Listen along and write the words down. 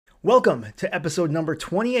Welcome to episode number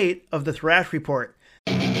 28 of the Thrash Report.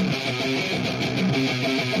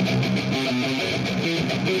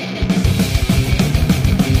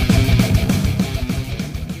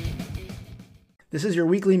 This is your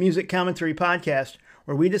weekly music commentary podcast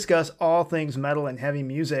where we discuss all things metal and heavy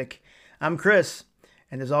music. I'm Chris,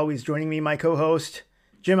 and as always, joining me, my co-host,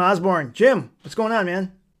 Jim Osborne. Jim, what's going on,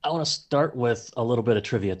 man? I want to start with a little bit of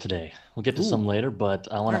trivia today. We'll get to some later, but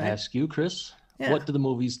I want to ask you, Chris, what do the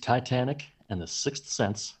movies Titanic and The Sixth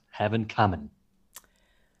Sense have in common?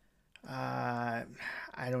 I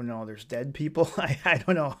don't know. There's dead people. I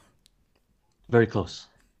don't know. Very close.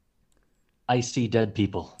 I see dead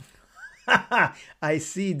people. I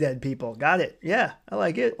see dead people. Got it. Yeah, I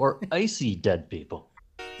like it. Or I see dead people.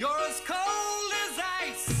 You're as cold as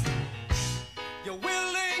ice. You're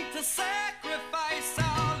willing to sacrifice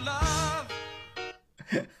our love.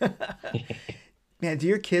 Man, do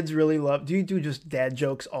your kids really do you do just dad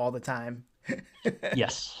jokes all the time?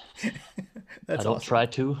 Yes. That's I don't awesome. try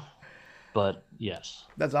to, but yes.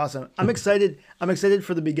 That's awesome. I'm excited. I'm excited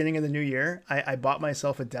for the beginning of the new year. I bought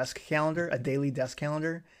myself a desk calendar, a daily desk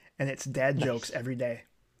calendar, and it's dad jokes every day.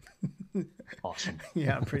 Awesome.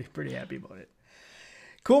 Yeah, I'm pretty happy about it.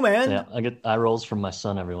 Cool, man. Yeah, I get eye rolls from my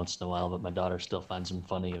son every once in a while, but my daughter still finds them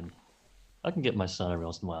funny, and I can get my son every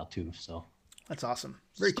once in a while too. So That's awesome.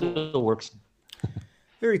 Very cool. Still works.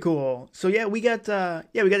 Very cool. So yeah, we got a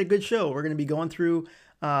good show. We're going to be going through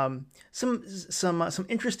some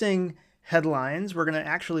interesting headlines. We're going to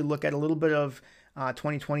actually look at a little bit of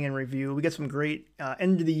 2020 in review. We got some great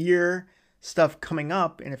end of the year stuff coming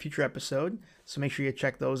up in a future episode, so make sure you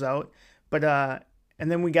check those out. But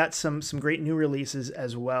and then we got some great new releases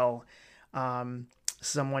as well.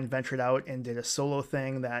 Someone ventured out and did a solo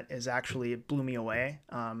thing that is actually, it blew me away.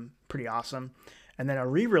 Pretty awesome. And then a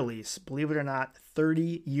re-release, believe it or not,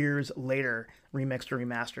 30 years later, remixed or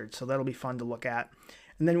remastered. So that'll be fun to look at.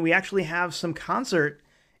 And then we actually have some concert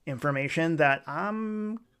information that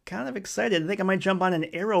I'm kind of excited. I think I might jump on an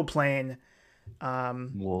aeroplane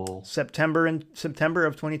Whoa. September of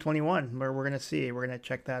 2021, where we're going to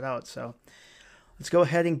check that out. So let's go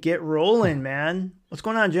ahead and get rolling, man. What's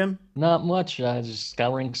going on, Jim? Not much. I just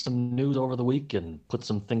scouring some news over the week and put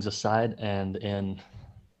some things aside, and in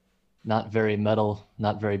not very metal,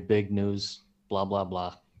 not very big news, blah, blah,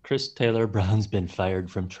 blah. Chris Taylor Brown's been fired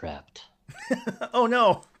from Trapped. Oh,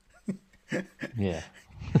 no. Yeah.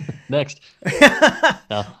 Next.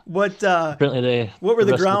 No. What Apparently what were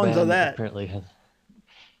the rest grounds of band that? Apparently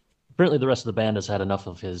the rest of the band has had enough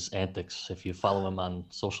of his antics. If you follow him on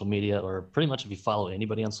social media, or pretty much if you follow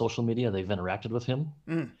anybody on social media, they've interacted with him.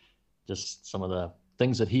 Just some of the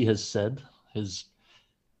things that he has said, his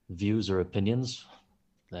views or opinions.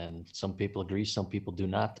 And some people agree, some people do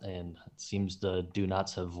not, and it seems the do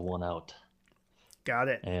nots have won out. Got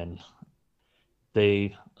it. And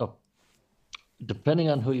they, depending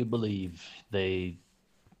on who you believe, they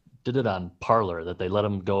did it on Parler, that they let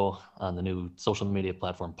him go on the new social media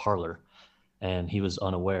platform Parler, and he was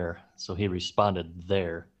unaware, so he responded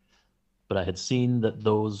there. But I had seen that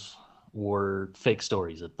those were fake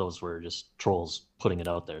stories, that those were just trolls putting it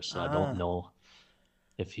out there, so I don't know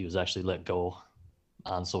if he was actually let go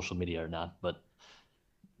on social media or not. But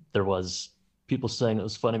there was people saying it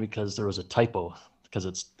was funny because there was a typo, because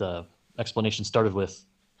it's the explanation started with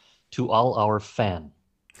 "to all our fan."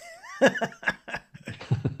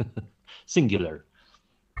 Singular.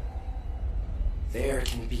 There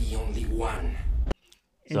can be only one.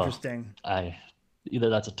 Interesting. So either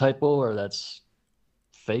that's a typo or that's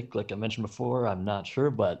fake, like I mentioned before. I'm not sure,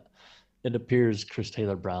 but it appears Chris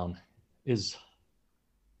Taylor Brown is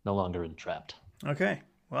no longer entrapped. Okay.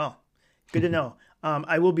 Well, good to know.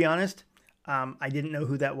 I will be honest. I didn't know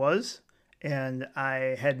who that was, and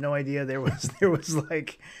I had no idea there was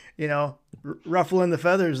like, ruffling the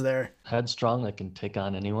feathers there. Headstrong that can take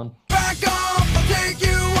on anyone. Back off, I'll take you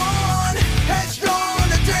on. Headstrong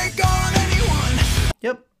to take on anyone.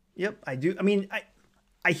 Yep. I do. I mean,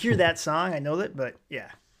 I hear that song. I know that, but yeah,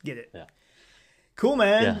 get it. Yeah. Cool,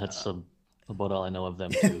 man. Yeah, that's about all I know of them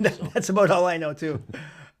too. So. That's about all I know too.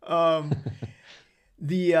 I've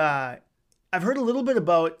heard a little bit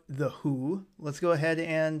about the Who. Let's go ahead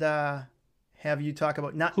and have you talk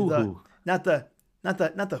about not the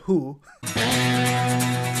Who.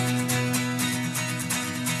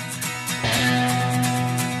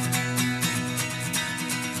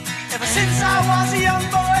 Ever since I was a young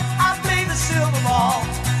boy, I played the silver ball.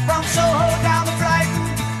 From Soho down to Brighton,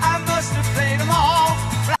 I must have played them all.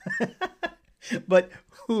 But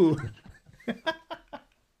Who?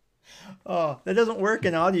 Oh, that doesn't work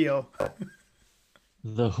in audio.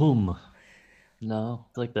 The Whom. No,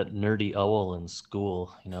 it's like that nerdy owl in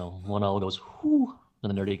school. You know, one owl goes, whoo,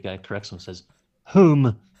 and the nerdy guy corrects him and says,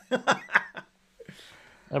 whom.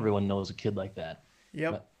 Everyone knows a kid like that.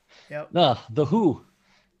 Yep. But, Yep. The Who,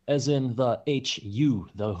 as in the HU,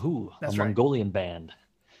 the Who, That's a right. Mongolian band.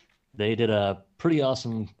 They did a pretty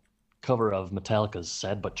awesome cover of Metallica's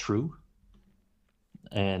Sad But True.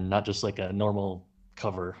 And not just like a normal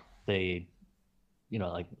cover, they,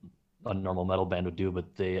 like a normal metal band would do,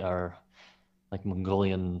 but they are like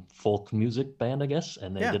Mongolian folk music band, I guess.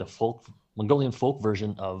 And they Yeah. did a Mongolian folk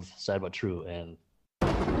version of Sad But True. And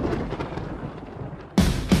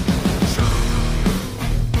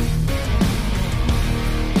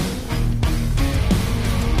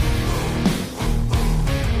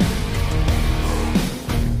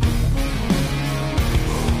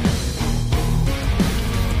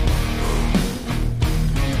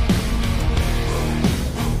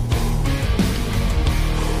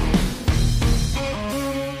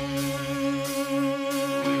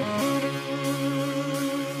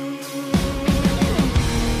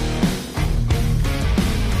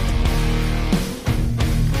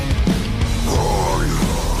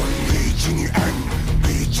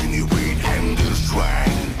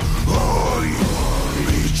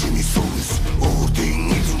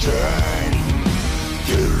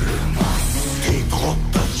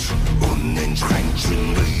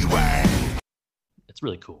it's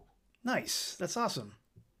really cool. Nice. That's awesome.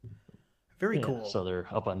 Very Yeah, cool. So they're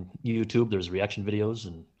up on YouTube. There's reaction videos,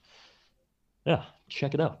 and yeah,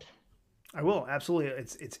 check it out. I will absolutely.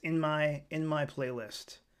 It's in my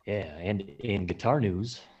playlist. Yeah, and in guitar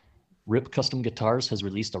news, Rip Custom Guitars has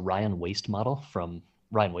released a Ryan Waste model from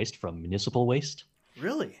Ryan Waste from Municipal Waste,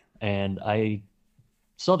 Really? and I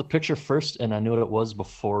saw the picture first, and I knew what it was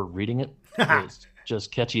before reading it. It's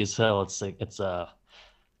just catchy as hell. It's like it's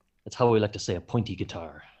how we like to say a pointy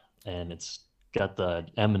guitar, and it's got the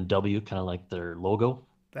M and W kind of like their logo,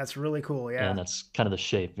 That's really cool. Yeah. and that's kind of the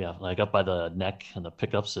shape. Yeah, like up by the neck and the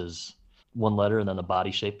pickups is one letter, and then the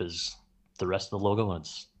body shape is the rest of the logo, and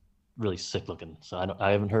it's really sick looking. So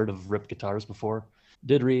I haven't heard of Rip guitars before.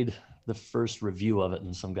 Did read the first review of it,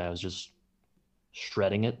 and some guy was just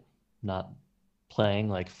shredding it, not playing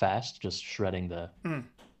like fast, just shredding the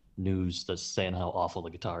news that's saying how awful the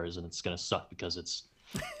guitar is, and it's gonna suck because it's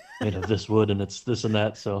made of this wood and it's this and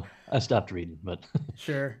that. So I stopped reading, but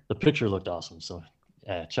Sure. the picture looked awesome. So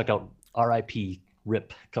check out RIP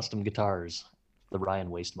Rip Custom Guitars, the Ryan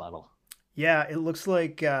Waste model. Yeah, it looks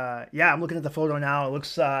like yeah, I'm looking at the photo now. It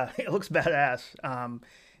looks it looks badass.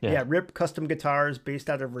 Yeah, Rip Custom Guitars based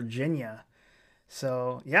out of Virginia.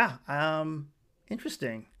 So, yeah,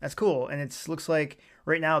 interesting. That's cool. And it looks like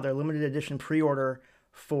right now their limited edition pre-order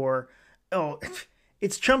for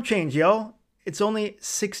it's chump change, yo. It's only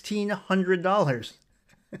 $1,600.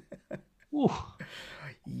 Ooh,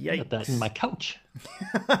 Yikes. got that in my couch.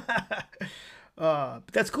 But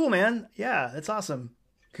that's cool, man. Yeah, that's awesome.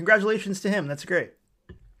 Congratulations to him. That's great.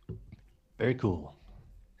 Very cool.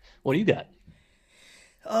 What do you got?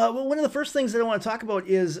 Well, one of the first things that I want to talk about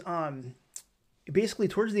is basically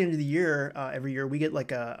towards the end of the year, every year we get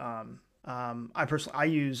like I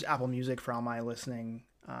use Apple Music for all my listening,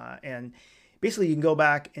 and basically you can go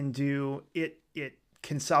back and do it. It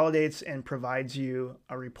consolidates and provides you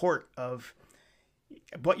a report of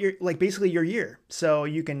what you're like, basically your year. So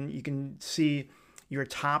you can see your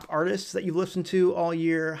top artists that you've listened to all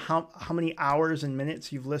year, how many hours and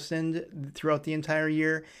minutes you've listened throughout the entire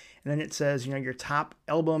year. And then it says, your top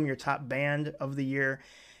album, your top band of the year,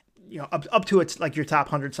 up to it's like your top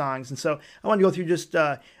 100 songs. And so I want to go through just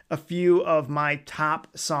a few of my top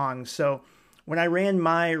songs. So when I ran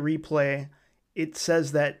my replay, it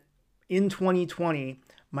says that in 2020,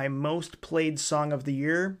 my most played song of the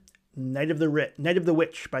year, Night of the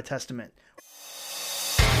Witch by Testament.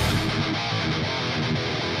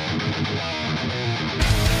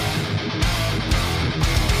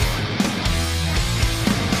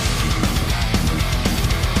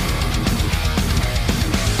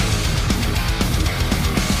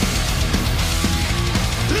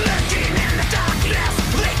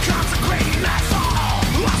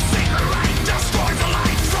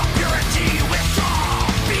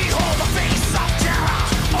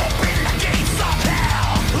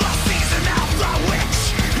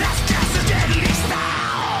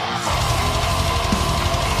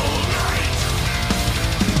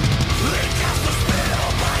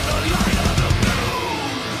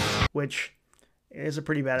 Which is a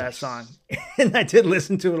pretty badass song. And I did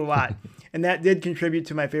listen to it a lot. And that did contribute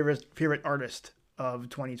to my favorite artist of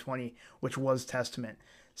 2020, which was Testament.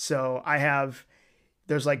 So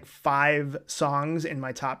there's like 5 songs in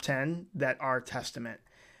my top 10 that are Testament.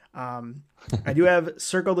 I do have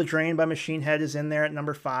Circle the Drain by Machine Head is in there at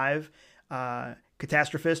number 5.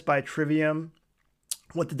 Catastrophist by Trivium.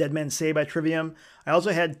 What the Dead Men Say by Trivium. I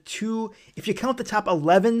also had 2, if you count the top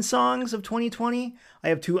 11 songs of 2020, I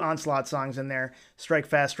have 2 Onslaught songs in there. Strike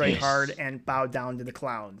Fast, Strike Hard, and Bow Down to the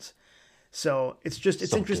Clowns. So it's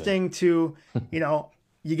so interesting to,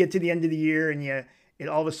 you get to the end of the year and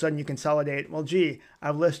all of a sudden you consolidate. Well, gee,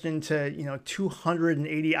 I've listened to,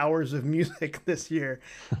 280 hours of music this year.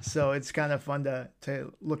 So it's kind of fun to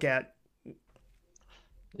look at.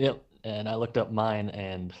 Yep. And I looked up mine,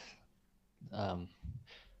 and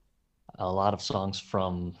a lot of songs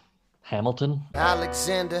from Hamilton.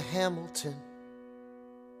 Alexander Hamilton.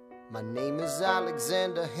 My name is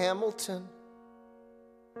Alexander Hamilton.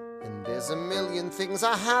 And there's a million things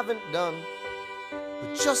I haven't done.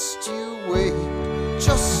 But just you wait,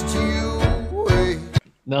 just you wait.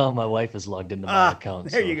 No, my wife is logged into my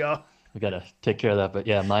account. There you go. We got to take care of that. But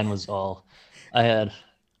yeah, mine was all, I had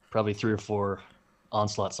probably 3 or 4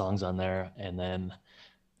 Onslaught songs on there, and then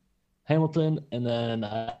Hamilton, and then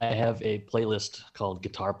I have a playlist called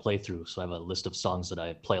Guitar Playthrough. So I have a list of songs that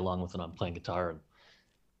I play along with when I'm playing guitar, and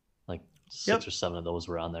like 6 or 7 of those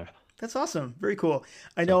were on there. That's awesome. Very cool.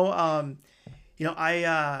 I know, I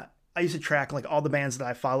used to track like all the bands that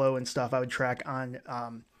I follow and stuff. I would track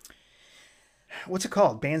on, what's it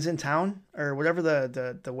called? Bands in Town or whatever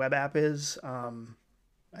the web app is.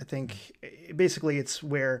 I think basically it's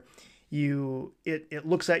where it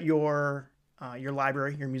looks at your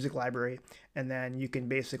library, your music library, and then you can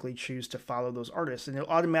basically choose to follow those artists, and it'll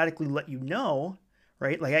automatically let you know,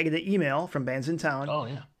 right? Like I get an email from Bands in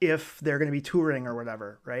Town if they're going to be touring or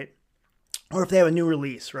whatever, right? Or if they have a new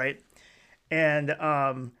release, right? And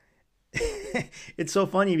it's so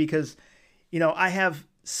funny because, I have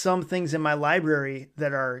some things in my library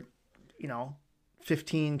that are,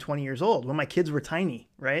 15, 20 years old when my kids were tiny,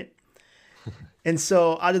 right? And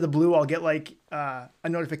so out of the blue, I'll get like a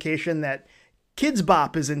notification that Kids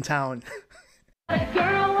Bop is in town. What a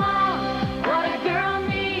girl wants, what a girl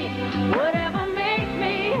needs, whatever makes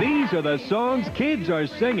me. These are the songs kids are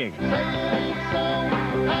singing.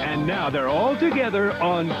 And now they're all together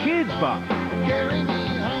on Kids Bop.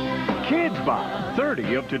 Kids Bop,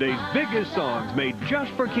 30 of today's biggest songs made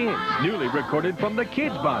just for kids, newly recorded from the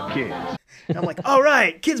Kids Bop Kids. And I'm like, all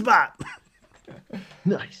right, Kids Bop.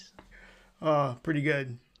 Nice. Oh, pretty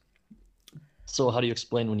good. So how do you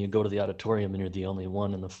explain when you go to the auditorium and you're the only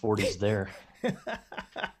one in the 40s there?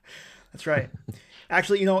 That's right.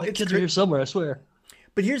 Actually, it's kids are here somewhere, I swear.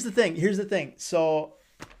 But here's the thing. So,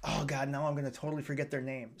 oh God, now I'm gonna totally forget their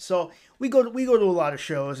name. So we go to a lot of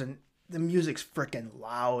shows and the music's freaking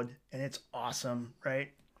loud and it's awesome,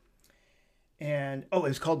 right? And it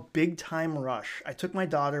was called Big Time Rush. I took my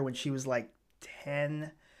daughter when she was like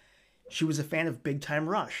 10. She was a fan of Big Time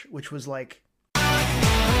Rush, which was like,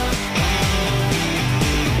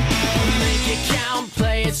 Make it count,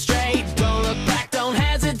 play it straight. Don't look back, don't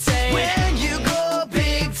hesitate. When you go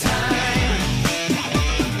big time,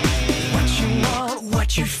 what you want,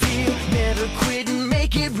 what you feel, never quit and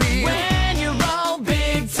make it real. When you're all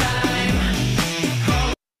big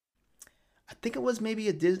time. I think it was maybe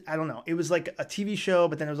I don't know. It was like a TV show,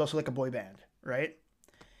 but then it was also like a boy band, right?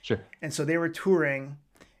 Sure. And so they were touring,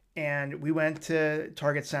 and we went to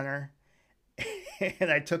Target Center,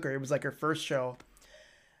 and I took her. It was like her first show.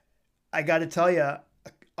 I got to tell you,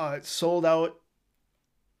 sold out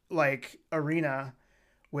like arena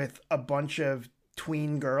with a bunch of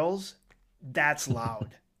tween girls. That's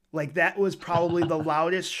loud. Like that was probably the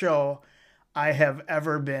loudest show I have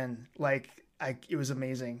ever been. Like it was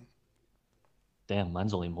amazing. Damn,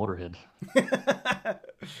 mine's only Motorhead.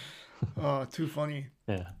 Oh, too funny.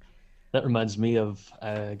 Yeah. That reminds me of,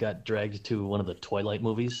 I got dragged to one of the Twilight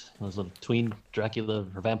movies. Those little tween Dracula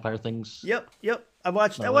or vampire things. Yep. I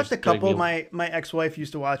watched a couple. My ex-wife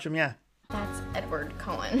used to watch them. Yeah. That's Edward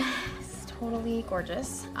Cullen. He's totally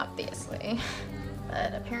gorgeous, obviously.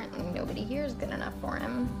 But apparently nobody here is good enough for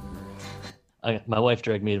him. My wife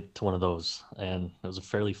dragged me to one of those, and it was a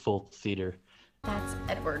fairly full theater. That's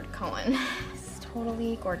Edward Cullen. He's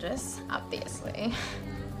totally gorgeous, obviously.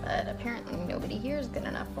 But apparently nobody here is good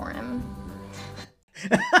enough for him.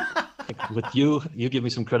 With you give me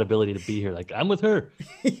some credibility to be here. Like, I'm with her.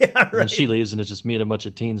 Yeah, right. And she leaves, and it's just me and a bunch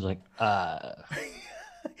of teens. Like,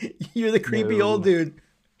 You're the creepy old dude.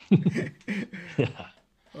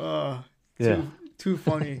 Yeah. Too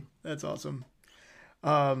funny. That's awesome.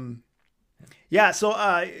 Yeah.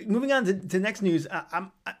 So moving on to next news.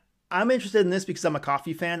 I'm interested in this because I'm a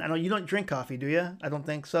coffee fan. I know you don't drink coffee, do you? I don't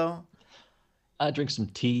think so. I drink some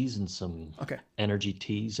teas and some energy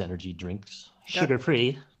teas, energy drinks, sugar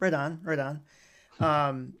free. Right on.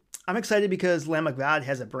 I'm excited because Lamb of God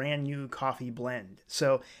has a brand new coffee blend.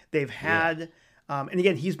 So they've had, and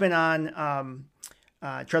again, he's been on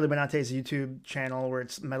Charlie Benante's YouTube channel where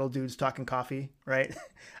it's Metal Dudes Talking Coffee, right?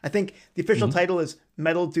 I think the official title is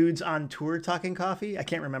Metal Dudes on Tour Talking Coffee. I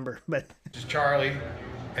can't remember, but This is Charlie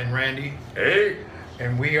and Randy. Hey.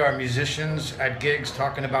 And we are musicians at gigs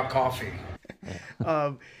talking about coffee.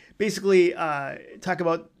 basically talk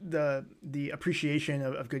about the appreciation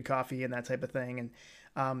of good coffee and that type of thing.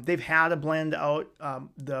 And they've had a blend out,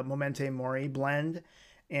 the Momente Mori blend,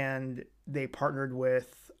 and they partnered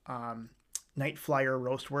with Night Flyer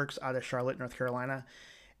Roastworks out of Charlotte, North Carolina.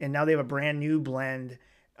 And now they have a brand new blend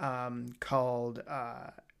called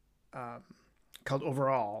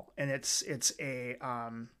Overall, and it's a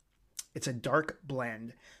dark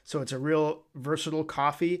blend, so it's a real versatile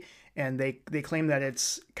coffee. And they claim that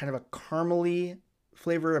it's kind of a caramely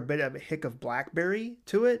flavor, a bit of a hick of blackberry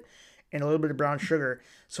to it, and a little bit of brown sugar.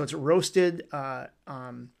 So it's roasted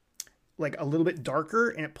like a little bit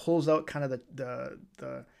darker, and it pulls out kind of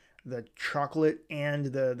the chocolate and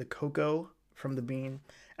the cocoa from the bean.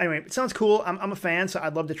 Anyway, it sounds cool. I'm a fan, so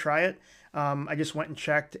I'd love to try it. I just went and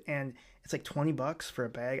checked, and it's like $20 for a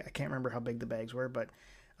bag. I can't remember how big the bags were, but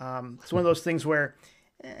it's one of those things where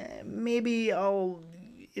maybe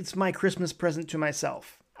it's my Christmas present to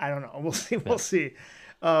myself. I don't know. We'll see. We'll see.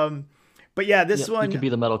 But yeah, this one. You could be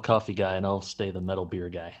the metal coffee guy, and I'll stay the metal beer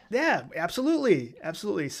guy. Yeah, absolutely.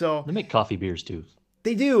 Absolutely. So they make coffee beers too.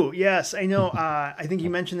 They do. Yes, I know. I think you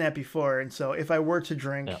mentioned that before. And so if I were to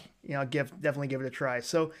drink, definitely give it a try.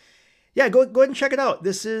 So yeah, go ahead and check it out.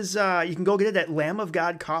 This is, you can go get it at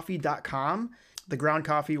lambofgodcoffee.com. The ground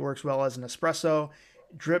coffee works well as an espresso,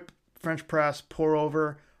 drip, French press, pour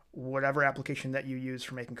over, whatever application that you use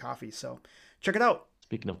for making coffee. So check it out.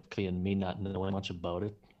 Speaking of coffee and me not knowing much about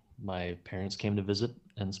it, my parents came to visit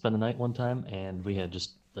and spend the night one time, and we had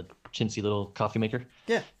just a chintzy little coffee maker.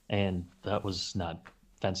 Yeah. And that was not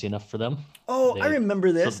fancy enough for them. Oh, I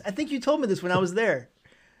remember this. I think you told me this when I was there.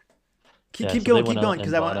 Keep going,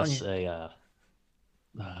 because I want us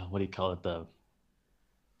what do you call it? The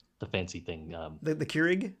fancy thing. The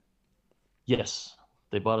Keurig? Yes.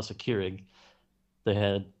 They bought us a Keurig. They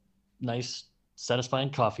had nice, satisfying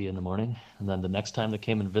coffee in the morning, and then the next time they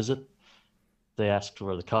came and visit, they asked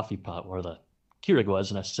where the coffee pot, where the Keurig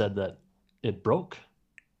was, and I said that it broke.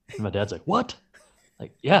 And my dad's like, "What?"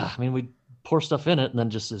 Like, yeah, I mean, we pour stuff in it, and then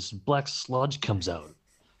just this black sludge comes out.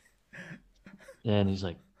 And he's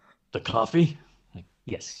like, "The coffee?" I'm like,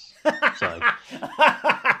 yes. So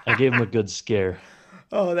I gave him a good scare.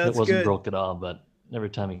 Oh, that's good. It wasn't broke at all, but every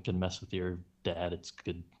time you can mess with your dad, it's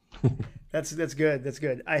good. That's good. That's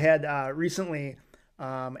good. I had recently,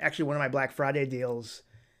 actually one of my Black Friday deals.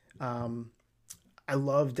 I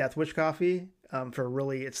love Death Wish coffee. For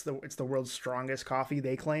really, it's the world's strongest coffee,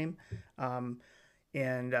 they claim, but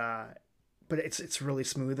it's really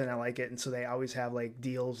smooth and I like it. And so they always have like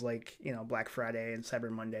deals like Black Friday and Cyber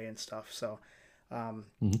Monday and stuff. So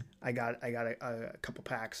I got a couple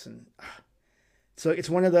packs, and so it's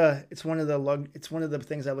one of the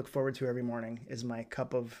things I look forward to every morning is my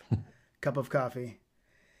cup of coffee.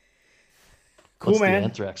 Cool. What's man. The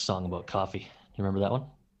Anthrax song about coffee? You remember that one?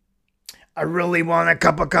 I really want a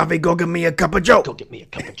cup of coffee. Go get me a cup of Joe. Go get me a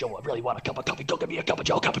cup of Joe. I really want a cup of coffee. Go get me a cup of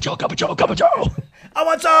Joe. Cup of Joe. Cup of Joe. Cup of Joe. I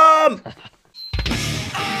want some.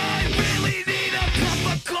 I really need a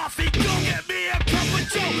cup of coffee. Go get me a cup of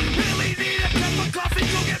Joe. Really need a cup of coffee.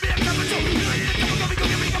 Go get me a cup of Joe. Really need a cup of coffee. Go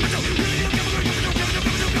get me a cup of Joe. Really need a cup of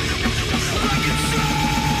coffee. Go get me a cup of Joe. Like it's strong.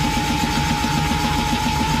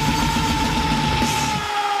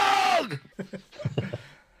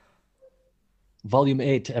 Volume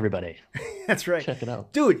 8, everybody. That's right. Check it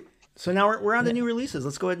out, dude. So now we're on to new releases.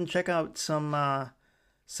 Let's go ahead and check out some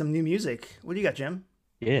new music. What do you got, Jim?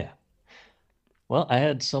 Yeah. Well, I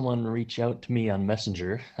had someone reach out to me on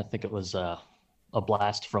Messenger. I think it was a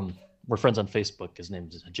blast from, we're friends on Facebook. His name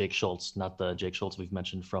is Jake Schultz, not the Jake Schultz we've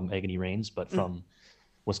mentioned from Agony Reigns, but from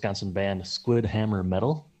Wisconsin band Squid Hammer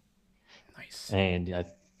Metal. Nice. And I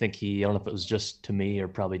think I don't know if it was just to me or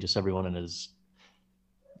probably just everyone in his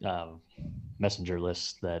Messenger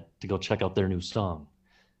list to go check out their new song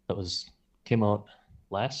that came out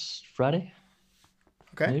last Friday.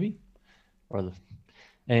 Okay. Maybe.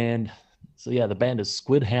 And so yeah, the band is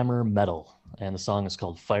Squid Hammer Metal, and the song is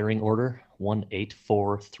called Firing Order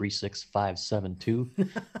 1843657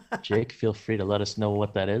 Jake, feel free to let us know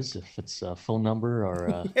what that is, if it's a phone number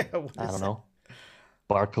or I don't know,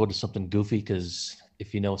 barcode to something goofy, because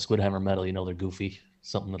if you know Squid Hammer Metal, you know they're goofy.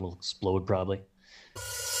 Something that'll explode probably.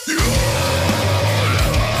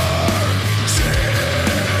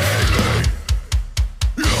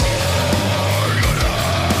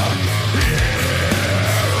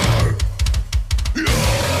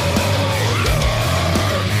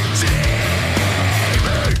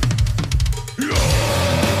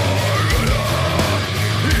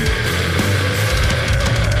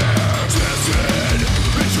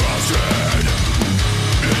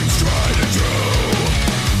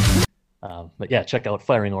 But yeah, check out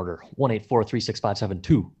Firing Order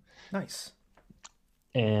 184-36572. Nice.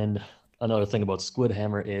 And another thing about Squid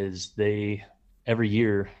Hammer is they every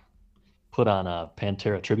year put on a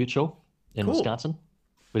Pantera tribute show in Cool. Wisconsin.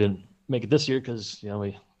 We didn't make it this year because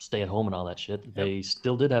we stay at home and all that shit. They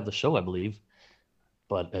still did have the show, I believe,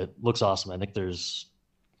 but it looks awesome. I think there's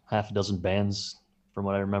half a dozen bands from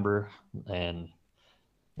what I remember, and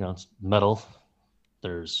it's metal.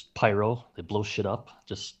 There's pyro. They blow shit up.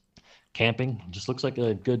 Just camping. Just looks like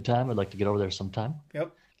a good time. I'd like to get over there sometime.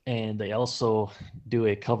 Yep. And they also do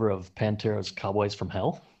a cover of Pantera's Cowboys from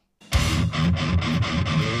Hell.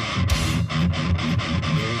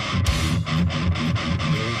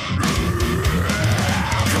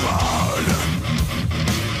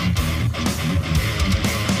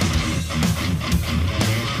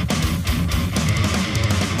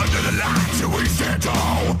 Under the lights we stand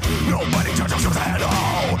tall. Nobody touches us at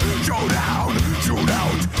all. Showdown,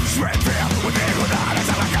 shootout, spread fear within, without us.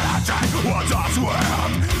 Like an attack, what's our sweat?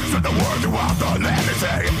 Spread the word throughout the land and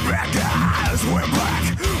say, black guys, we're black.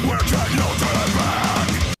 We're dead, no turn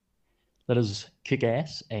back. That is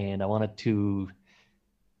kick-ass, and I wanted to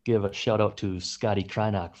give a shout-out to Scotty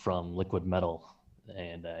Krynock from Liquid Metal,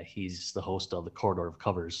 and he's the host of the Corridor of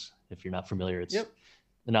Covers. If you're not familiar, it's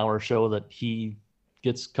an hour show that he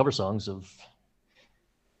gets cover songs of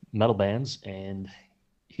metal bands, and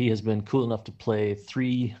he has been cool enough to play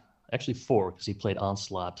 3, actually 4, because he played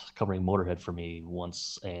Onslaught covering Motorhead for me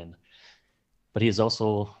once, but he is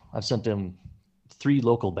also, I've sent him 3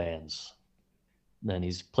 local bands, and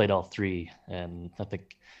he's played all 3, and I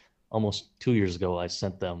think almost 2 years ago I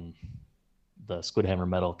sent them the Squid Hammer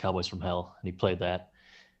Metal Cowboys from Hell, and he played that,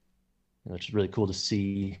 which is really cool to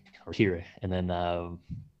see or hear. And then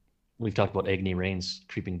we've talked about Agony Rain's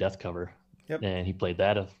Creeping Death cover, and he played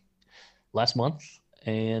that last month.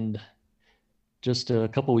 And just a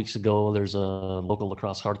couple weeks ago, there's a local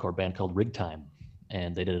lacrosse hardcore band called Rig Time,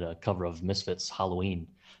 and they did a cover of Misfits' Halloween.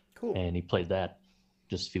 Cool. And he played that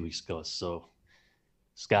just a few weeks ago. So,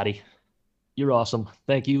 Scotty, you're awesome.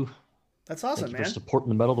 Thank you. That's awesome, Thank you man. for supporting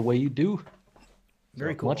the metal the way you do.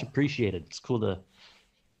 Very So, cool. Much appreciated. It's cool to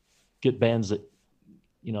get bands that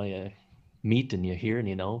you meet and you hear and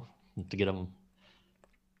to get them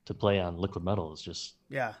to play on Liquid Metal is just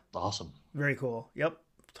awesome. Very cool. Yep.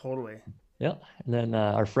 Totally. Yeah. And then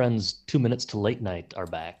our friends 2 Minutes to Late Night are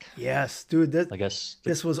back. Yes, dude. I guess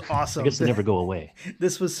this was awesome. I guess they never go away.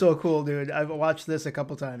 This was so cool, dude. I've watched this a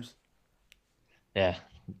couple times. Yeah.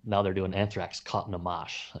 Now they're doing Anthrax Caught in a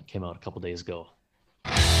Mosh. That came out a couple days ago.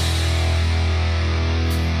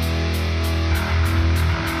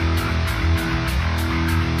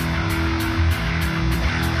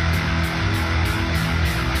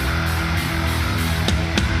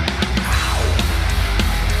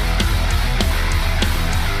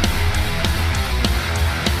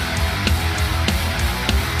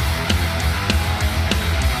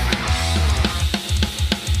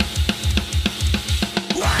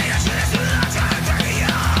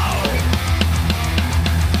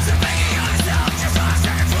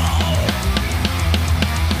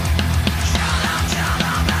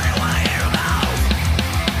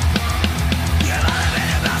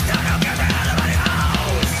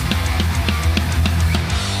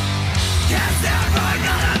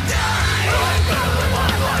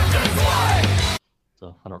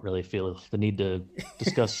 So I don't really feel the need to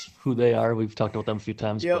discuss who they are. We've talked about them a few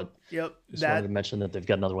times, but just wanted to mention that they've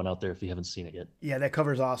got another one out there if you haven't seen it yet. Yeah, that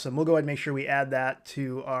cover's awesome. We'll go ahead and make sure we add that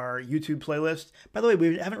to our YouTube playlist. By the way,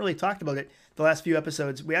 we haven't really talked about it the last few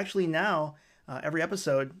episodes. We actually now, every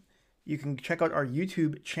episode, you can check out our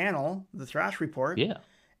YouTube channel, The Thrash Report. Yeah.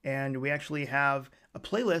 And we actually have a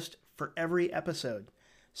playlist for every episode.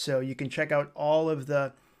 So you can check out all of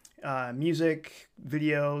the music,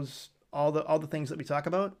 videos, all the things that we talk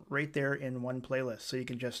about right there in one playlist. So you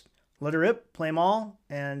can just let it rip, play them all,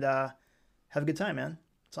 and have a good time, man.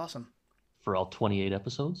 It's awesome. For all 28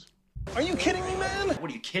 episodes? Are you kidding me, man?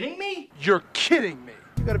 What, are you kidding me? You're kidding me.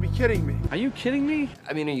 You gotta be kidding me. Are you kidding me?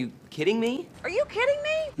 I mean, are you kidding me? Are you kidding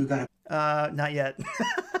me? You gotta... Not yet.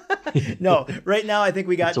 No, right now I think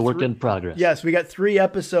we got... It's a work in progress. Yes, we got 3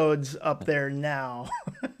 episodes up there now.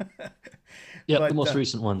 Yeah, the most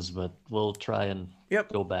recent ones, but we'll try and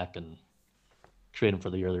Yep. go back and create them for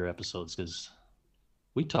the earlier episodes because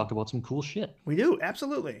we talk about some cool shit. We do,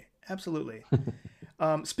 absolutely. Absolutely.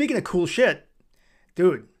 Speaking of cool shit,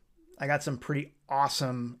 dude, I got some pretty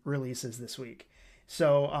awesome releases this week.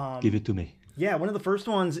 So give it to me. Yeah, one of the first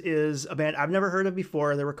ones is a band I've never heard of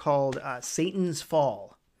before. They were called Satan's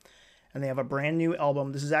Fall, and they have a brand new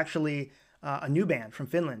album. This is actually a new band from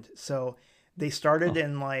Finland. So They started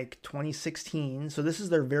in like 2016, so this is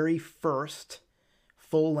their very first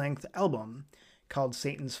full-length album called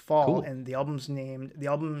Satan's Fall, Cool. and the album's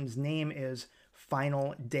name is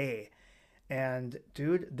Final Day. And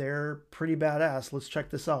dude, they're pretty badass. Let's check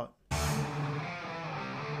this out.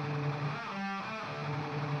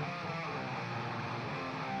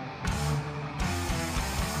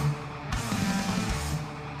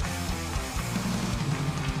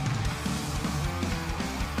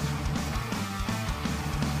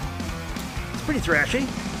 It's pretty thrashy.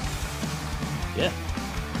 Yeah.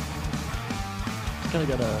 It's kind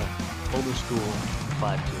of got a older school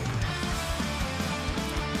vibe to it.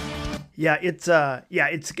 Yeah,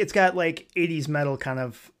 it's got like 80s metal kind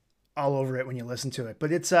of all over it when you listen to it,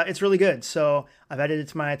 but it's really good. So I've added it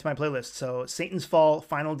to my playlist. So Satan's Fall,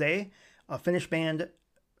 Final Day, a Finnish band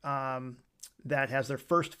that has their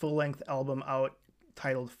first full length album out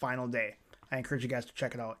titled Final Day. I encourage you guys to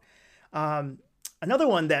check it out. Another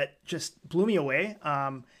one that just blew me away.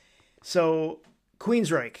 So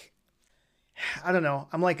Queensryche. I don't know.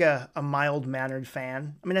 I'm like a mild-mannered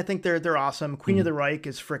fan. I mean, I think they're awesome. Queen of the Reich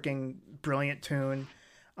is freaking brilliant tune.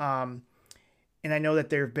 And I know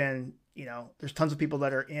that there've been, there's tons of people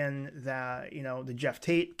that are in the Jeff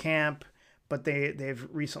Tate camp, but they've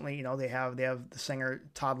recently, they have the singer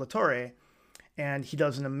Todd LaTorre, and he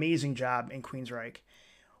does an amazing job in Queensryche.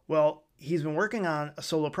 Well, he's been working on a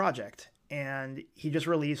solo project, and he just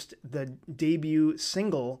released the debut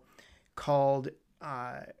single called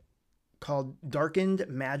Darkened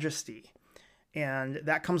Majesty. And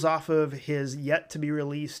that comes off of his yet to be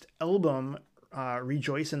released album,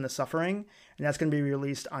 Rejoice in the Suffering. And that's going to be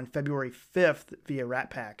released on February 5th via Rat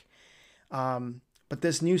Pack. But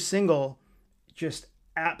this new single just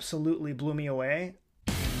absolutely blew me away.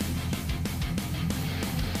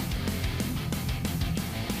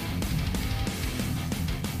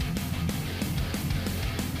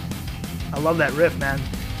 I love that riff, man.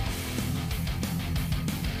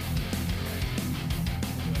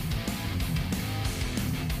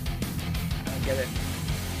 I get it.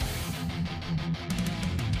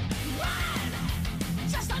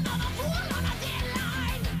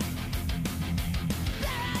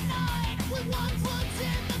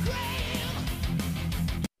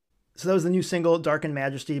 So that was the new single, Darkened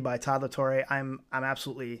Majesty by Todd LaTorre. I'm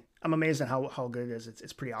amazed at how good it is.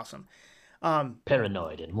 It's pretty awesome.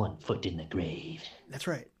 Paranoid and 1 foot in the grave. That's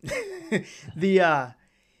right.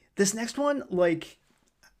 This next one,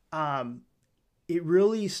 it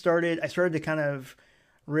really started. I started to kind of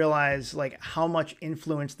realize how much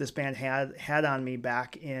influence this band had on me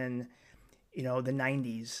back in, the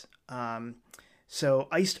 90s. So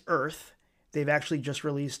Iced Earth, they've actually just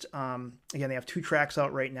released. Again, they have 2 tracks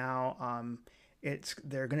out right now. It's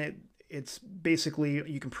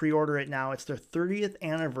basically, you can pre-order it now. It's their 30th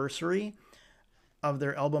anniversary of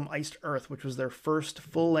their album Iced Earth, which was their first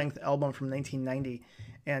full-length album from 1990,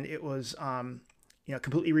 and it was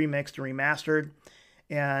completely remixed and remastered.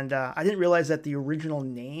 And I didn't realize that the original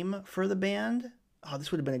name for the band,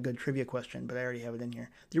 this would have been a good trivia question, but I already have it in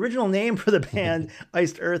here. The original name for the band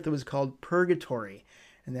Iced Earth was called Purgatory,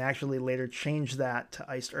 and they actually later changed that to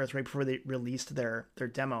Iced Earth right before they released their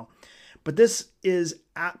demo. But this is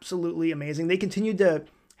absolutely amazing. They continued to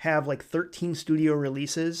have 13 studio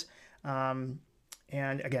releases.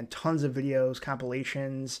 And again, tons of videos,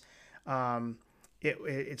 compilations.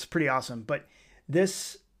 It's pretty awesome. But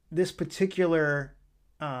this particular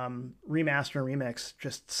remaster and remix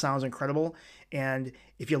just sounds incredible. And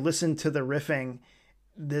if you listen to the riffing,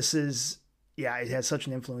 it has such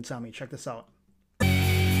an influence on me. Check this out.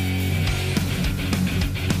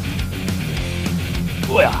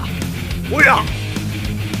 Oh yeah.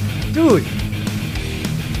 Dude,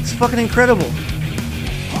 it's fucking incredible.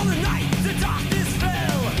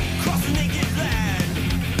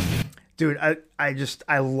 Dude, I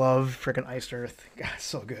love freaking Iced Earth. God, it's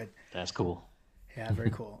so good. That's cool. Yeah,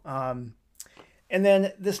 very cool. And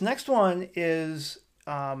then this next one is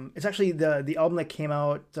it's actually the album that came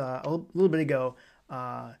out a little bit ago,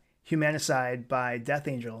 Humanicide by Death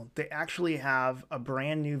Angel. They actually have a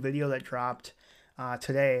brand new video that dropped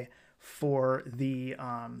today for the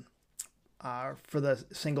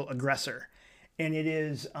single Aggressor, and it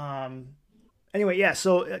is anyway. Yeah,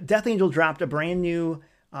 so Death Angel dropped a brand new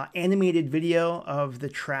animated video of the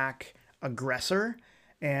track Aggressor,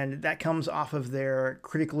 and that comes off of their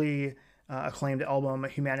critically acclaimed album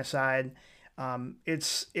Humanicide.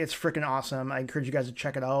 It's freaking awesome. I encourage you guys to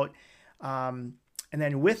check it out. And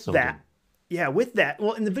then with that,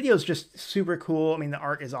 well, and the video is just super cool. I mean, the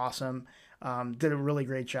art is awesome. Did a really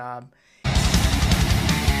great job.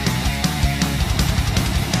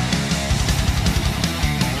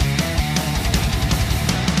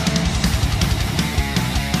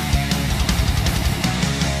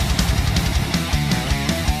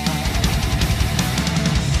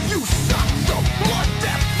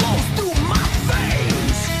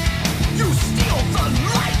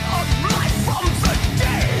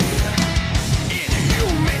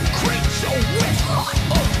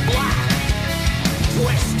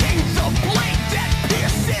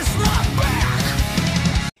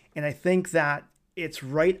 think that it's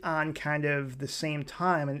right on kind of the same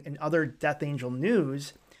time. And in other Death Angel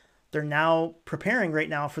news, they're now preparing right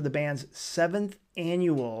now for the band's 7th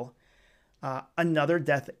annual Another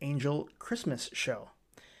Death Angel Christmas show.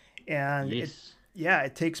 And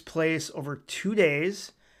it takes place over 2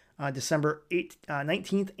 days, December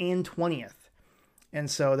 19th and 20th. And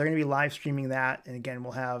so they're going to be live streaming that. And again,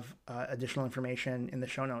 we'll have additional information in the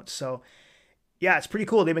show notes. So yeah, it's pretty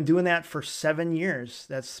cool. They've been doing that for 7 years.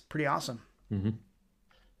 That's pretty awesome. Mm-hmm.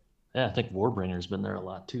 Yeah, I think Warbringer's been there a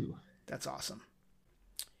lot too. That's awesome.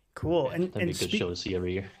 Cool. Yeah, that'd be a good show to see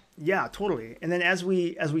every year. Yeah, totally. And then as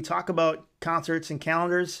we talk about concerts and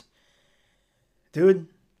calendars, dude,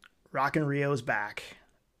 Rock in Rio is back.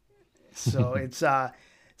 So it's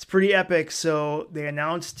pretty epic. So they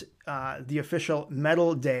announced the official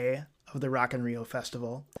Metal Day of the Rock in Rio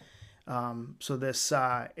Festival. So this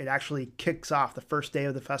it actually kicks off. The first day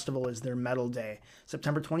of the festival is their Metal Day,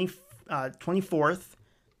 September 24th,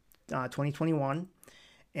 2021,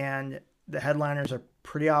 and the headliners are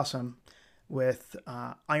pretty awesome, with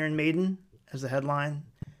Iron Maiden as the headline,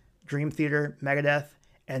 Dream Theater, Megadeth,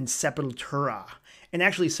 and Sepultura. And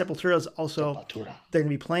actually, Sepultura is also they're going to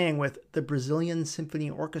be playing with the Brazilian Symphony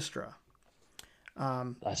Orchestra.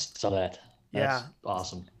 I saw that. That's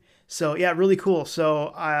awesome. So yeah, really cool.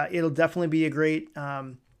 So it'll definitely be a great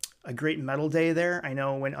metal day there. I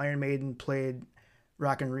know when Iron Maiden played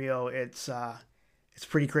Rock in Rio, it's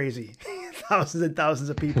pretty crazy. Thousands and thousands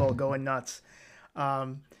of people going nuts.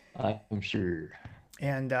 I'm sure.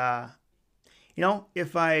 And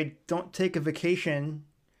if I don't take a vacation,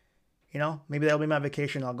 maybe that'll be my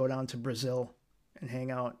vacation. I'll go down to Brazil and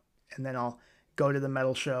hang out, and then I'll go to the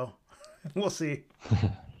metal show. We'll see.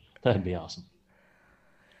 That'd be awesome.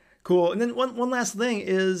 Cool. And then one last thing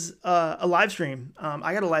is a live stream.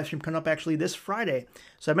 I got a live stream coming up actually this Friday.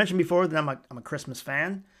 So I mentioned before that I'm a Christmas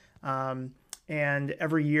fan. And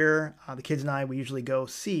every year, the kids and I, we usually go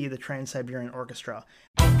see the Trans-Siberian Orchestra.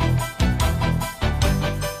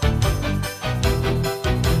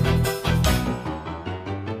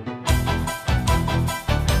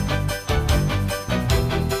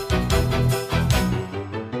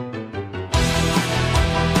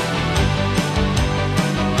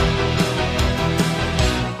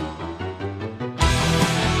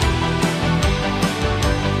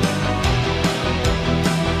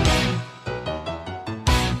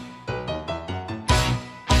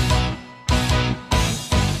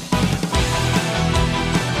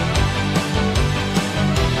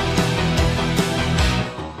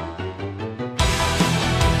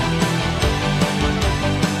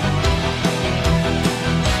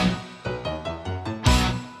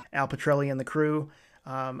 Al Pitrelli and the crew.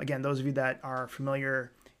 Again, those of you that are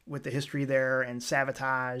familiar with the history there and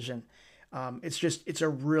Savatage, and it's a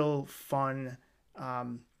real fun,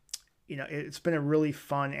 it's been a really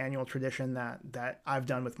fun annual tradition that I've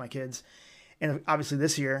done with my kids. And obviously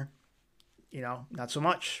this year, not so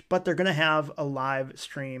much, but they're going to have a live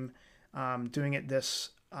stream doing it this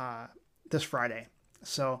Friday.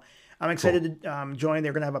 So I'm excited to join.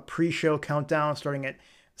 They're going to have a pre-show countdown starting at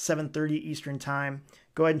 7:30 Eastern time.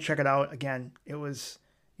 Go ahead and check it out. Again, it was,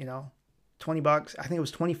 $20. I think it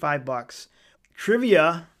was $25.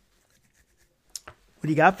 Trivia. What do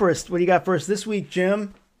you got for us? What do you got for us this week,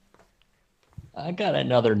 Jim? I got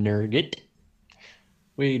another nugget.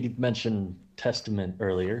 We mentioned Testament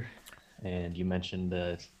earlier, and you mentioned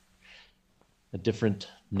a different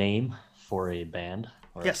name for a band.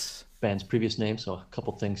 Or yes. Band's previous name. So a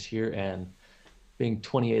couple things here, and being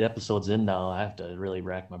 28 episodes in now, I have to really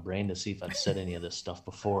rack my brain to see if I've said any of this stuff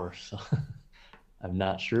before. So I'm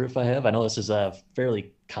not sure if I have. I know this is a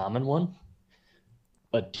fairly common one,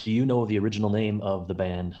 but do you know the original name of the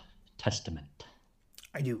band Testament?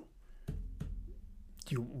 I do.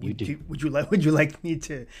 You do. Would you like me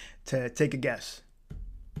to take a guess?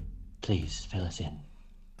 Please fill us in.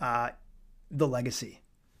 The Legacy.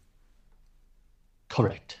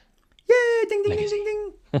 Correct. Yay! Ding ding Legacy.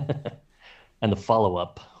 Ding ding ding. And the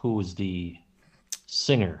follow-up, who was the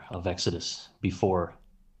singer of Exodus before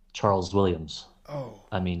Charles Williams?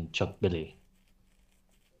 Chuck Billy.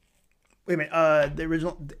 Wait a minute. The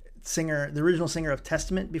original singer of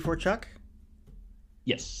Testament before Chuck?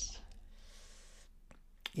 Yes.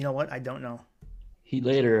 You know what? I don't know. He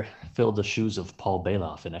later filled the shoes of Paul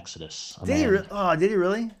Bailoff in Exodus. Did he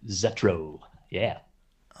really? Zetro. Yeah.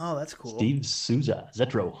 Oh, that's cool. Steve Souza.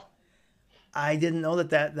 Zetro. I didn't know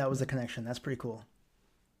that was the connection. That's pretty cool.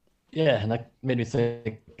 Yeah, and that made me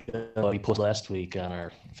think we posted last week on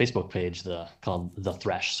our Facebook page called the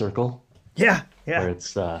Thrash Circle. Yeah. Where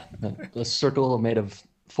it's a circle made of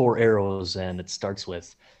 4 arrows, and it starts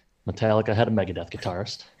with Metallica had a Megadeth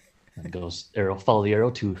guitarist. And goes arrow, follow the arrow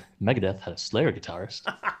to Megadeth had a Slayer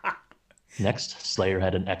guitarist. Next, Slayer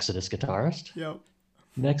had an Exodus guitarist. Yep.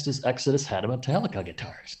 Next is Exodus had a Metallica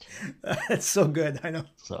guitarist. That's so good. I know.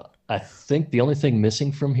 So I think the only thing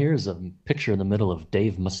missing from here is a picture in the middle of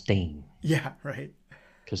Dave Mustaine. Yeah, right.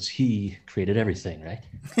 Because he created everything, right?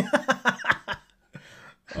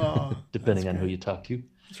 Oh, depending on who you talk to.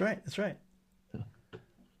 That's right. That's right.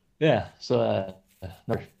 Yeah. So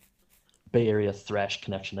another Bay Area thrash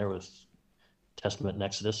connection there with Testament and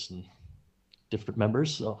Exodus and different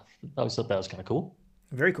members. So I always thought that was kind of cool.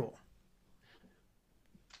 Very cool.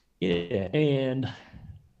 Yeah. And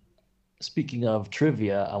speaking of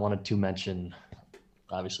trivia, I wanted to mention,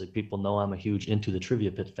 obviously people know I'm a huge Into the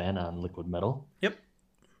Trivia Pit fan on Liquid Metal. Yep.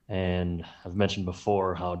 And I've mentioned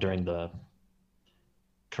before how during the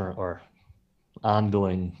current or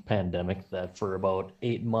ongoing pandemic that for about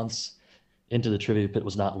 8 months Into the Trivia Pit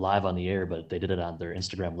was not live on the air, but they did it on their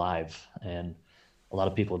Instagram Live, and a lot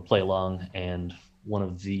of people would play along. And one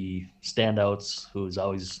of the standouts who's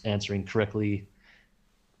always answering correctly,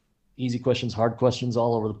 easy questions, hard questions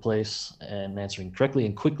all over the place, and answering correctly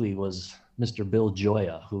and quickly was Mr. Bill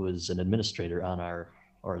Joya, who is an administrator on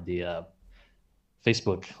the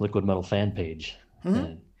Facebook Liquid Metal fan page. Mm-hmm.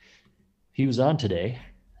 And he was on today,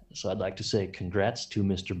 so I'd like to say congrats to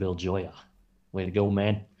Mr. Bill Joya. Way to go,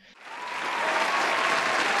 man.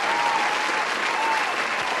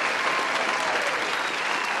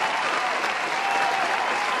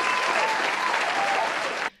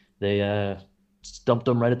 They stumped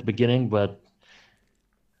him right at the beginning, but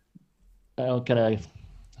I kind of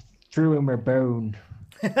threw him a bone.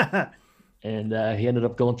 And he ended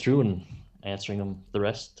up going through and answering them the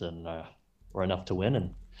rest, and were enough to win,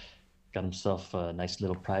 and got himself a nice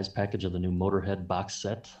little prize package of the new Motorhead box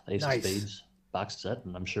set, Ace of Spades box set,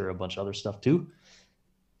 and I'm sure a bunch of other stuff too.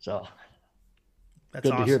 So That's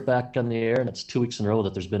good awesome. to hear it back on the air, and it's 2 weeks in a row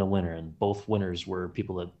that there's been a winner, and both winners were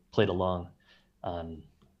people that played along on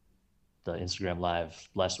the Instagram Live.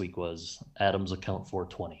 Last week was Adam's Account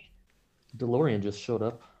 420. DeLorean just showed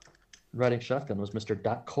up. Riding shotgun was Mr.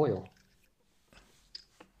 Doc Coyle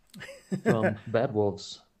from Bad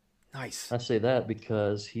Wolves. Nice. I say that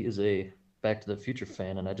because he is a Back to the Future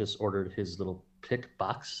fan, and I just ordered his little pick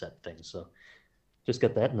box set thing. So just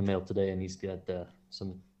got that in the mail today, and he's got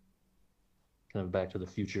some kind of Back to the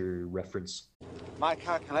Future reference. My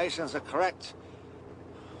calculations are correct.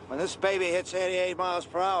 When this baby hits 88 miles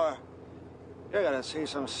per hour, you're gonna see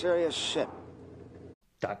some serious shit.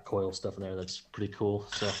 Doc Coyle stuff in there that's pretty cool.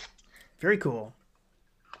 So very cool.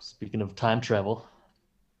 Speaking of time travel,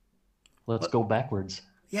 let's go backwards.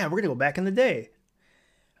 Yeah, we're gonna go back in the day.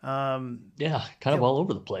 Yeah, kind of all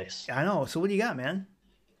over the place. I know. So what do you got, man?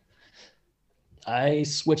 I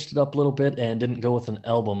switched it up a little bit and didn't go with an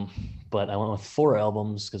album, but I went with 4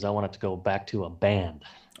 albums because I wanted to go back to a band.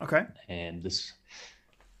 Okay. And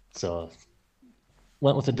so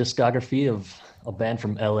went with a discography of a band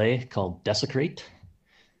from LA called Desecrate,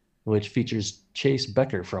 which features Chase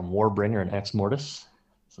Becker from Warbringer and Ex Mortis.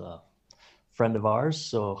 It's a friend of ours,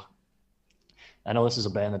 so I know this is a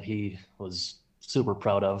band that he was super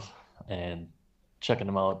proud of, and checking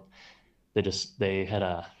them out. They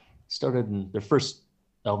had started in their first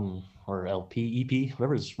album or LP, EP,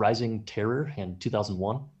 whatever, is Rising Terror in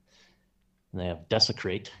 2001. And they have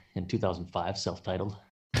Desecrate in 2005, self-titled.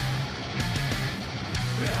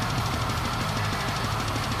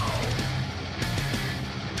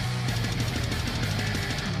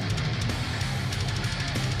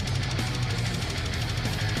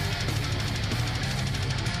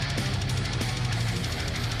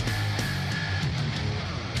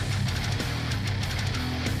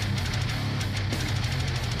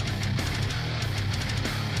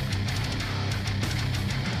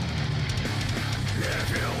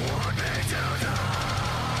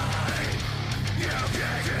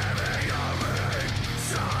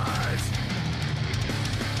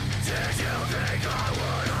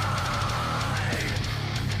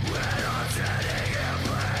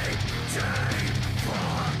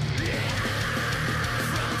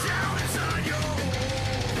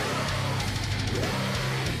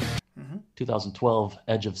 2012,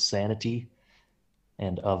 Edge of Sanity,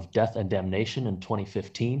 and Of Death and Damnation in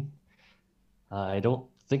 2015. I don't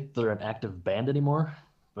think they're an active band anymore,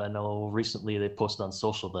 but I know recently they posted on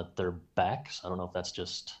social that they're back. So I don't know if that's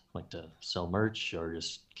just like to sell merch or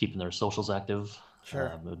just keeping their socials active. Sure.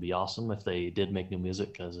 It would be awesome if they did make new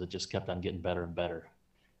music because it just kept on getting better and better.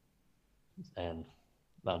 And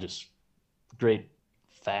just great,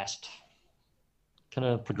 fast, kind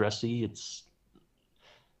of progressy.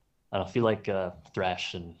 I feel like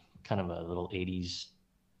thrash and kind of a little 80s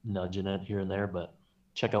nudge in it here and there, but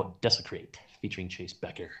check out Desecrate featuring Chase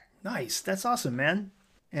Becker. Nice. That's awesome, man.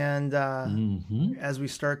 And as we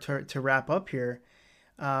start to wrap up here,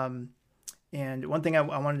 and one thing I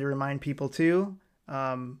wanted to remind people too,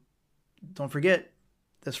 don't forget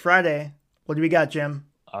this Friday. What do we got, Jim?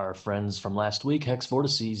 Our friends from last week, Hex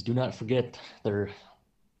Vortices, do not forget their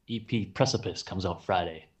EP Precipice comes out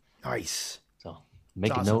Friday. Nice. So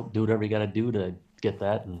make a note, do whatever you got to do to get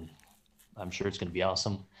that, and I'm sure it's going to be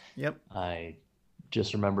awesome. Yep. I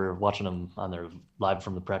just remember watching them on their live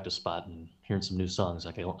from the practice spot and hearing some new songs.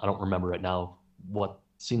 Like I don't remember right now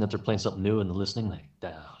seeing that they're playing something new and the listening. Like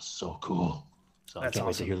that was so cool. So That's I can't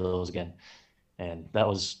wait to hear those again. And that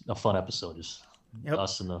was a fun episode. Just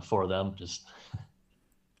us and the four of them. Just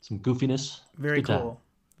some goofiness. Very cool.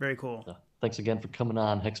 Very cool. So, thanks again for coming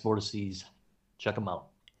on, Hex Vortices. Check them out.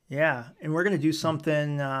 Yeah, and we're gonna do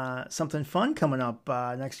something fun coming up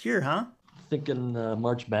next year, huh? Thinking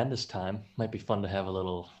March Madness time might be fun to have a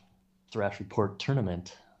little Thrash Report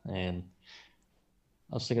tournament, and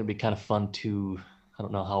I was thinking it'd be kind of fun to, I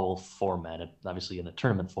don't know how we'll format it, obviously in a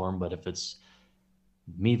tournament form, but if it's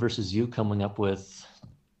me versus you coming up with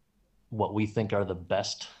what we think are the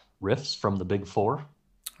best riffs from the Big Four.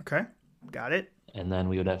 Okay, got it. And then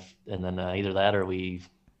we would have, and then either that or we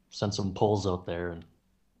send some polls out there, and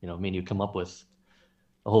me and you come up with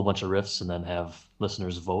a whole bunch of riffs, and then have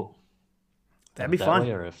listeners vote. That'd be fun.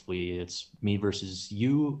 Or if it's me versus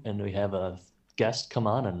you, and we have a guest come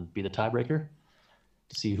on and be the tiebreaker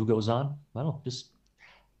to see who goes on. I don't know, just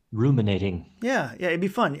ruminating. Yeah, it'd be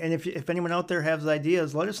fun. And if anyone out there has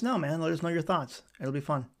ideas, let us know, man. Let us know your thoughts. It'll be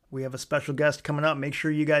fun. We have a special guest coming up. Make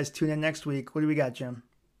sure you guys tune in next week. What do we got, Jim?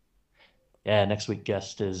 Yeah, next week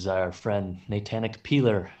guest is our friend Natanic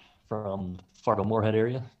Peeler from Fargo Moorhead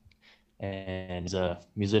area, and he's a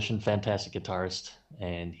musician, fantastic guitarist,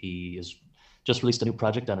 and he is just released a new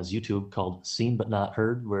project on his YouTube called Seen But Not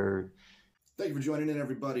Heard, where... Thank you for joining in,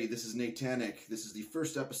 everybody. This is Natanic. This is the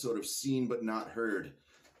first episode of Seen But Not Heard,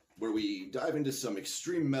 where we dive into some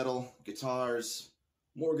extreme metal, guitars,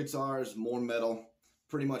 more metal,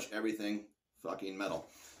 pretty much everything fucking metal.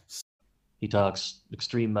 He talks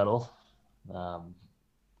extreme metal,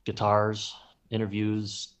 guitars,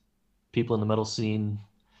 interviews, people in the metal scene.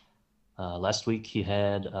 Last week he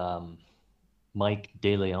had Mike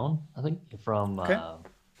DeLeon, I think, from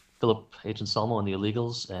Philip H. Anselmo and the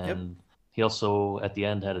Illegals. And he also, at the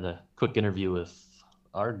end, had a quick interview with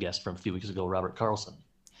our guest from a few weeks ago, Robert Carlson.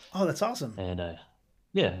 Oh, that's awesome. And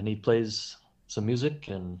and he plays some music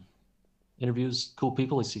and interviews cool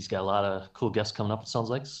people. He's got a lot of cool guests coming up, it sounds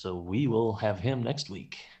like. So we will have him next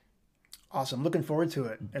week. Awesome. Looking forward to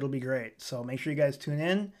it. It'll be great. So make sure you guys tune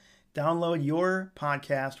in. Download your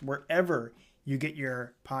podcast wherever you get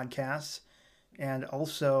your podcasts. And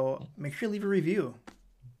also make sure you leave a review.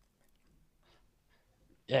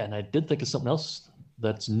 Yeah, and I did think of something else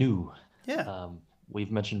that's new. Yeah.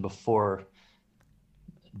 We've mentioned before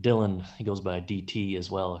Dylan, he goes by DT as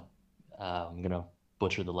well. I'm going to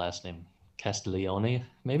butcher the last name. Castiglione,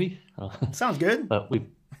 maybe? Sounds good. But we've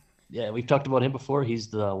talked about him before. He's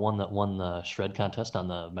the one that won the shred contest on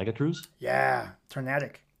the Mega Cruise. Yeah,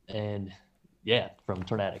 Tornadic. And from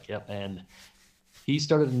Tornadic, yep. And he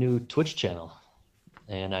started a new Twitch channel,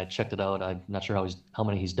 and I checked it out. I'm not sure how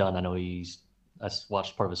many he's done. I know I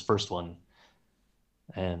watched part of his first one,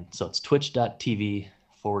 and so it's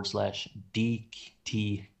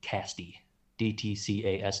twitch.tv/DTCasty,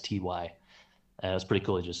 DTCasty. And it's pretty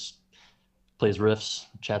cool. He just plays riffs,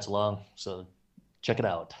 chats along. So check it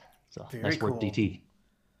out. So Very nice work, cool. DT.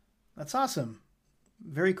 That's awesome.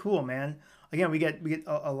 Very cool, man. Again, we get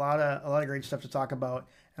a lot of great stuff to talk about,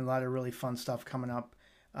 and a lot of really fun stuff coming up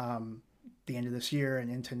the end of this year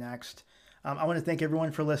and into next. I want to thank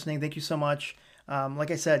everyone for listening. Thank you so much.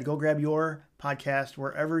 Like I said, go grab your podcast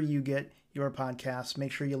wherever you get your podcasts.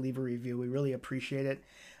 Make sure you leave a review. We really appreciate it.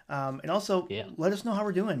 And also, let us know how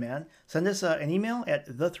we're doing, man. Send us an email at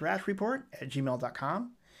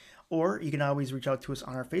thethrashreport@gmail.com, or you can always reach out to us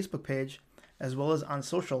on our Facebook page, as well as on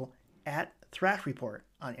social at Thrash Report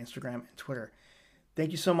on Instagram and Twitter.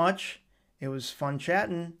 Thank you so much. It was fun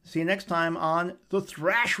chatting. See you next time on The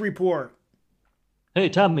Thrash Report. Hey,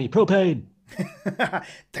 Tommy, propane.